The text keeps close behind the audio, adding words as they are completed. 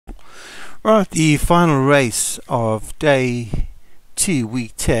Right, the final race of day 2,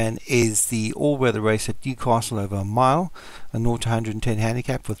 week 10 is the all-weather race at Newcastle over a mile, a 0 to 110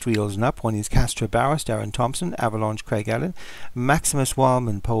 handicap for 3 years and up. One is Castro Barras, Darren Thompson, Avalanche, Craig Allen, Maximus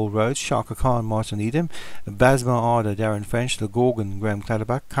Wildman, Paul Rhodes, Shaka Khan, Martin Edam, Basma Arda, Darren French, The Gorgon, Graham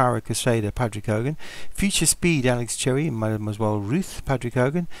Clutterbuck, Cara Casada, Patrick Hogan, Future Speed, Alex Cherry, Mademoiselle Ruth, Patrick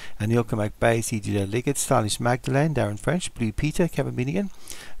Hogan, Anilka McBay, CJ Liggett, Stylish Magdalene, Darren French, Blue Peter, Kevin Minigan,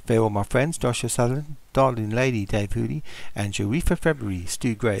 Farewell My Friends, Joshua Sutherland, Darling Lady, Dave Hooley, and Sharifa February,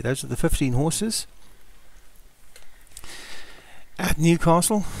 Stu Gray. Those are the 15 horses at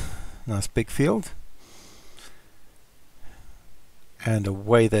Newcastle. Nice big field. And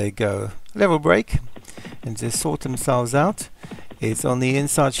away they go. Level break. And to sort themselves out, it's on the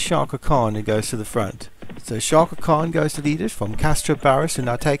inside Shaka Khan who goes to the front. So Shaka Khan goes to lead it from Castro Barras, who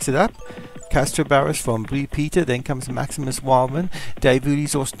now takes it up. Castro Barras from Blue Peter, then comes Maximus Wildman. Dave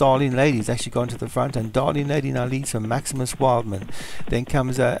Hooley's horse Darling Lady's actually gone to the front, and Darling Lady now leads from Maximus Wildman. Then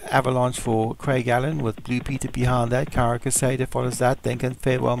comes Avalanche for Craig Allen with Blue Peter behind that. Cara Casada follows that. Then comes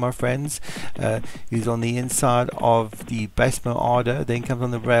Farewell My Friends, who's on the inside of the Basement Arda. Then comes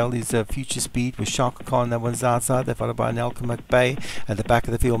on the rail is Future Speed with Shaka Khan, that one's outside. They're followed by Nelka McBay. At the back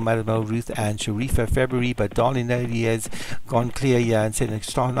of the field, Mademoiselle Ruth and Sharifa February, but Darling Lady has gone clear here and said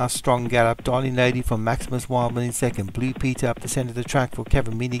a nice strong gallop. Darling Lady from Maximus Wildman in second. Blue Peter up the centre of the track for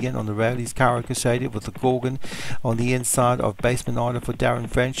Kevin Minigan. On the rail is Cara Casada with the Gorgon on the inside of Basement Arda for Darren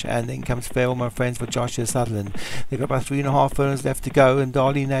French, and then comes Farewell My Friends for Joshua Sutherland. They've got about 3.5 furlongs left to go, and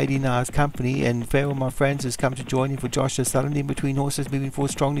Darling Lady now has company, and Farewell My Friends has come to join him for Joshua Sutherland. In between horses moving forward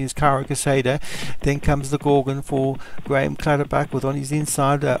strongly is Cara Casada. Then comes the Gorgon for Graham Clutterbuck with on his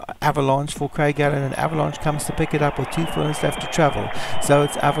inside Avalanche for Craig Allen, and Avalanche comes to pick it up with 2 furlongs left to travel. So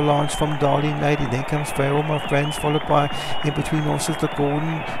it's Avalanche from Darling Lady, then comes Farewell My Friends, followed by in between horses the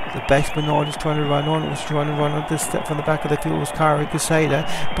Gordon, the Basement Arda is trying to run on, was trying to run on this step from the back of the field was Cara Casada,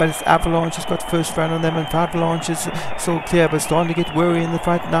 but it's Avalanche has got first run on them, and Avalanche is so clear but starting to get worried in the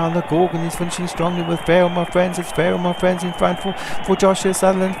front now, and the Gorgon is finishing strongly with Farewell My Friends. It's Farewell My Friends in front for Joshua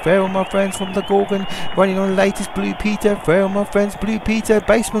Sutherland. Farewell My Friends from the Gorgon, running on latest Blue Peter. Farewell My Friends, Blue Peter,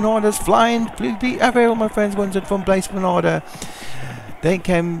 Basement Arda's flying, Blue Peter, Farewell My Friends wins it from Basement Arda. Then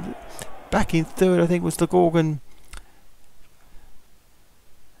came back in third, I think, was the Gorgon.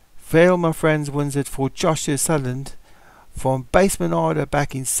 Farewell My Friends wins it for Joshua Sutherland from Basement Arda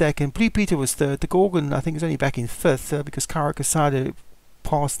back in second. Blue Peter was third. The Gorgon, I think, is only back in fifth because Cara Casada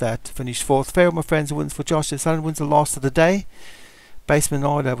passed that, finished fourth. Farewell My Friends wins for Joshua Sutherland, wins the last of the day. Basement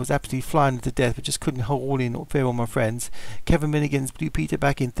Arda was absolutely flying to death, but just couldn't hold in Farewell My Friends. Kevin Minigan's Blue Peter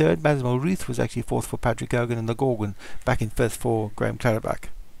back in third. Mademoiselle Ruth was actually fourth for Patrick Hogan, and the Gorgon back in fifth for Graham Clutterbuck.